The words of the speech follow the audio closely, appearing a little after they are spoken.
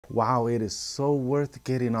Wow, it is so worth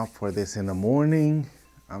getting up for this in the morning.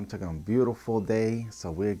 I'm taking a beautiful day,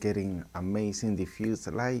 so we're getting amazing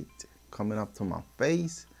diffused light coming up to my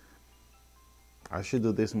face. I should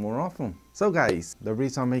do this more often. So guys, the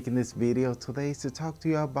reason I'm making this video today is to talk to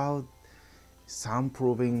you about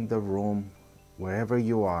soundproofing the room wherever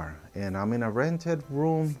you are. And I'm in a rented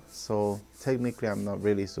room, so technically I'm not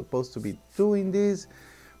really supposed to be doing this,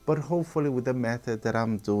 but hopefully with the method that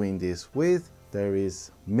I'm doing this with, there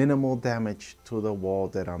is minimal damage to the wall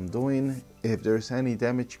that I'm doing. If there's any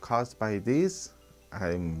damage caused by this,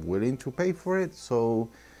 I'm willing to pay for it. So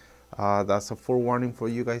that's a forewarning for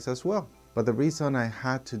you guys as well. But the reason I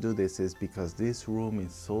had to do this is because this room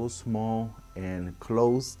is so small and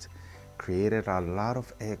closed, created a lot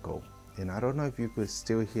of echo. And I don't know if you could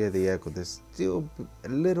still hear the echo. There's still a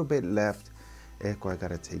little bit left echo I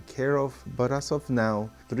gotta take care of. But as of now,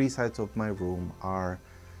 3 sides of my room are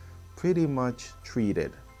pretty much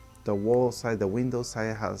treated. The wall side, the window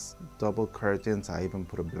side has double curtains. I even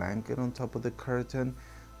put a blanket on top of the curtain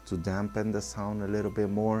to dampen the sound a little bit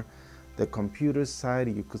more. The computer side,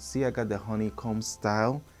 you could see I got the honeycomb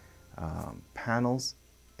style panels,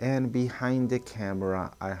 and behind the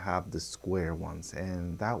camera I have the square ones,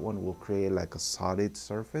 and that one will create like a solid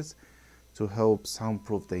surface to help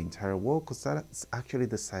soundproof the entire wall, because that's actually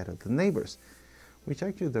the side of the neighbors, which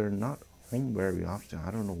actually they're not home very often. I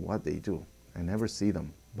don't know what they do. I never see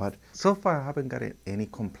them, but so far I haven't gotten any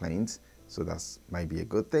complaints, so that's might be a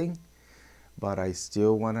good thing. But I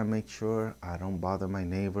still want to make sure I don't bother my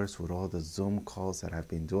neighbors with all the Zoom calls that I've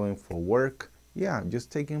been doing for work. Yeah, I'm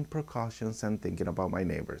just taking precautions and thinking about my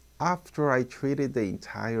neighbors. After I treated the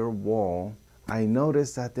entire wall, I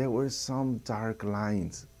noticed that there were some dark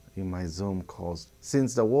lines in my Zoom calls.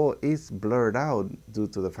 Since the wall is blurred out due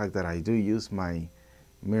to the fact that I do use my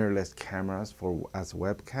mirrorless cameras as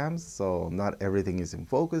webcams, so not everything is in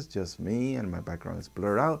focus, just me, and my background is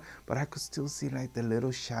blurred out, but I could still see like the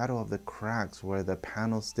little shadow of the cracks where the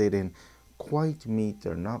panels didn't quite meet.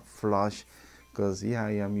 They're not flush, because yeah,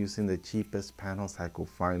 I am using the cheapest panels I could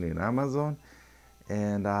find in Amazon,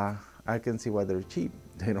 and I can see why they're cheap.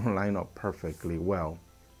 They don't line up perfectly well.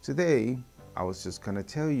 Today I was just gonna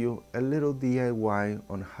tell you a little DIY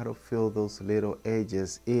on how to fill those little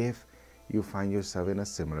edges if you find yourself in a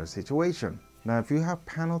similar situation. Now, if you have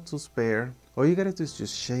panel to spare, all you gotta do is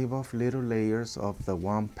just shave off little layers of the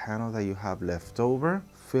one panel that you have left over,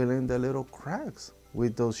 fill in the little cracks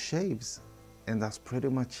with those shaves, and that's pretty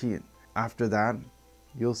much it. After that,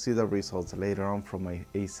 you'll see the results later on from my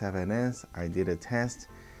A7S. I did a test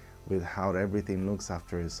with how everything looks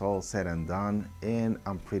after it's all said and done, and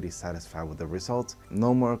I'm pretty satisfied with the results.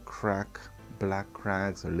 No more black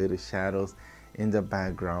cracks or little shadows in the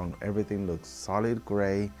background. Everything looks solid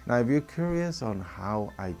gray. Now, if you're curious on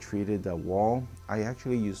how I treated the wall, I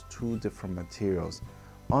actually used 2 different materials.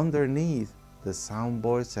 Underneath the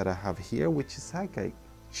soundboards that I have here, which is like a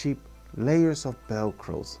cheap layers of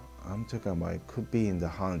Velcros. I'm talking about, it could be in the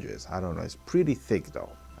hundreds. I don't know, it's pretty thick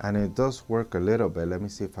though. And it does work a little bit. Let me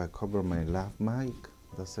see if I cover my lav mic.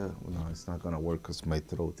 That's it. No, it's not gonna work because my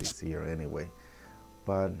throat is here anyway.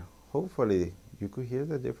 But hopefully you could hear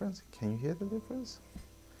the difference. Can you hear the difference?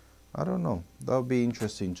 I don't know. That'll be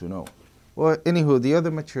interesting to know. Well, anywho, the other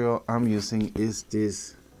material I'm using is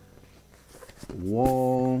this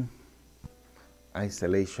wall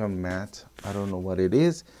isolation mat. I don't know what it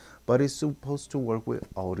is, but it's supposed to work with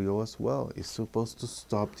audio as well. It's supposed to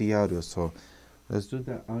stop the audio. So let's do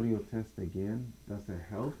the audio test again. Does it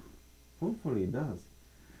help? Hopefully it does.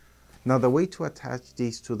 Now, the way to attach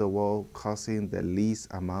these to the wall causing the least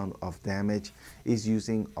amount of damage is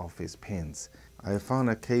using office pins. I found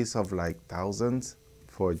a case of like thousands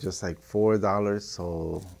for just like $4,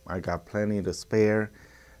 so I got plenty to spare.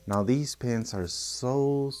 Now, these pins are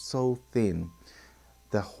so thin.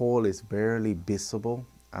 The hole is barely visible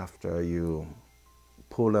after you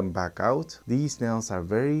pull them back out. These nails are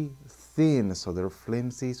very thin, so they're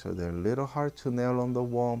flimsy, so they're a little hard to nail on the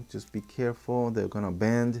wall. Just be careful, they're gonna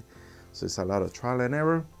bend. So it's a lot of trial and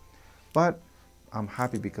error, but I'm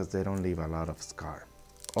happy because they don't leave a lot of scar.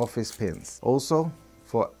 Office pins. Also,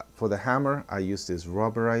 for the hammer, I use this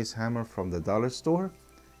rubberized hammer from the dollar store.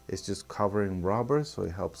 It's just covering rubber, so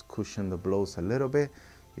it helps cushion the blows a little bit.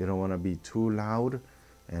 You don't want to be too loud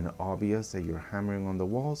and obvious that you're hammering on the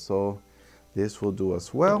wall, so this will do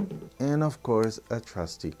as well. And of course, a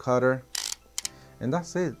trusty cutter. And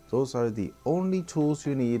that's it. Those are the only tools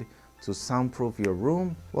you need to soundproof your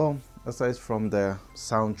room. Well, aside from the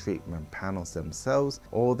sound treatment panels themselves,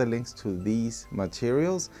 all the links to these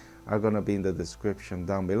materials are gonna be in the description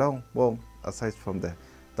down below. Well, aside from the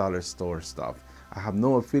dollar store stuff. I have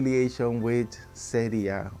no affiliation with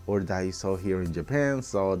Seria or Daiso here in Japan,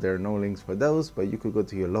 so there are no links for those, but you could go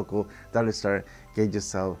to your local dollar store, get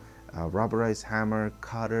yourself a rubberized hammer,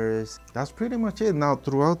 cutters. That's pretty much it. Now,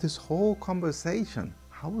 throughout this whole conversation,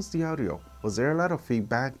 how was the audio? Was there a lot of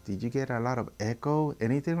feedback? Did you get a lot of echo?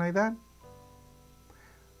 Anything like that?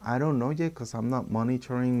 I don't know yet because I'm not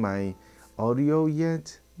monitoring my audio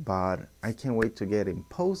yet, but I can't wait to get in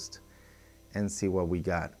post and see what we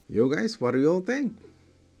got. Yo guys, what do y'all think?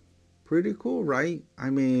 Pretty cool, right? I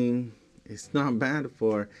mean, it's not bad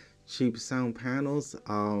for cheap sound panels.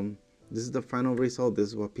 This is the final result. This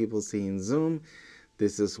is what people see in Zoom.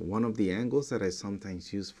 This is one of the angles that I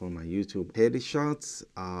sometimes use for my YouTube headshots.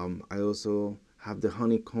 I also have the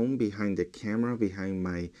honeycomb behind the camera, behind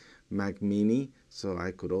my Mac Mini, so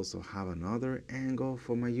I could also have another angle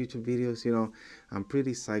for my YouTube videos. You know, I'm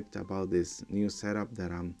pretty psyched about this new setup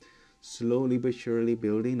that I'm slowly but surely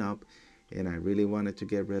building up, and I really wanted to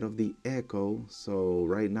get rid of the echo. So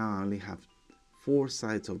right now I only have 4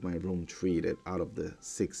 sides of my room treated out of the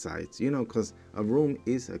 6 sides, you know, because a room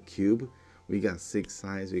is a cube. We got 6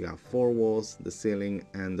 sides, we got 4 walls, the ceiling,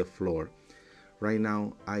 and the floor. Right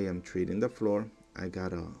now I am treating the floor. I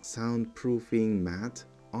got a soundproofing mat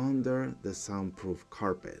under the soundproof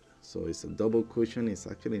carpet, so it's a double cushion. It's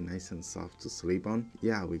actually nice and soft to sleep on.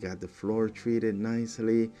 Yeah, we got the floor treated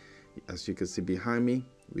nicely. As you can see behind me,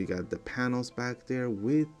 we got the panels back there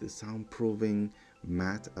with the soundproofing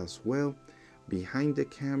mat as well. Behind the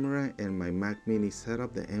camera and my Mac Mini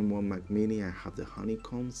setup, the M1 Mac Mini, I have the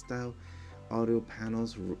honeycomb style audio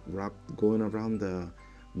panels wrapped going around the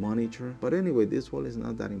monitor. But anyway, this wall is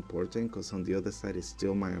not that important because on the other side is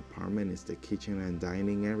still my apartment. It's the kitchen and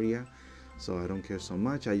dining area, so I don't care so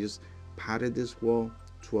much. I just padded this wall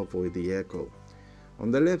to avoid the echo. On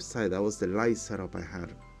the left side, that was the light setup I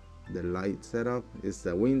had. The light setup is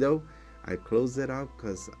the window. I closed it up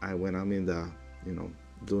because when I'm in the, you know,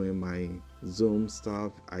 doing my Zoom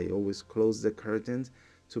stuff, I always close the curtains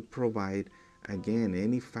to provide, again,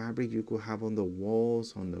 any fabric you could have on the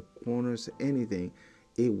walls, on the corners, anything.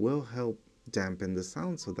 It will help dampen the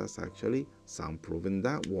sound, so that's actually soundproofing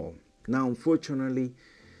that wall. Now, unfortunately,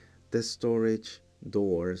 the storage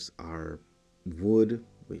doors are wood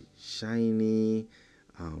with shiny,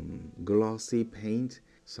 glossy paint,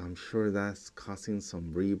 so I'm sure that's causing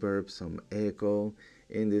some reverb, some echo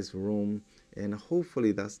in this room, and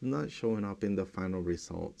hopefully that's not showing up in the final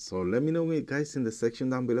result. So let me know, guys, in the section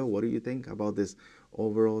down below, what do you think about this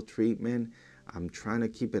overall treatment? I'm trying to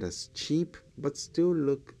keep it as cheap but still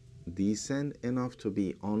look decent enough to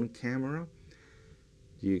be on camera.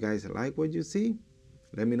 Do you guys like what you see?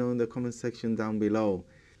 Let me know in the comment section down below.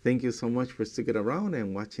 Thank you so much for sticking around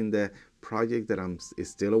and watching the project that is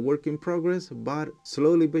still a work in progress, but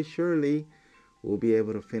slowly but surely we'll be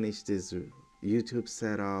able to finish this YouTube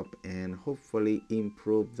setup and hopefully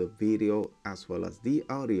improve the video as well as the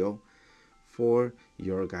audio for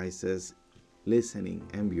your guys' listening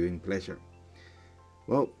and viewing pleasure.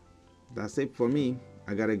 Well, that's it for me.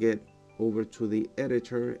 I gotta get over to the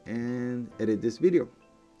editor and edit this video.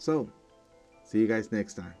 So, see you guys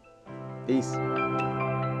next time. Peace.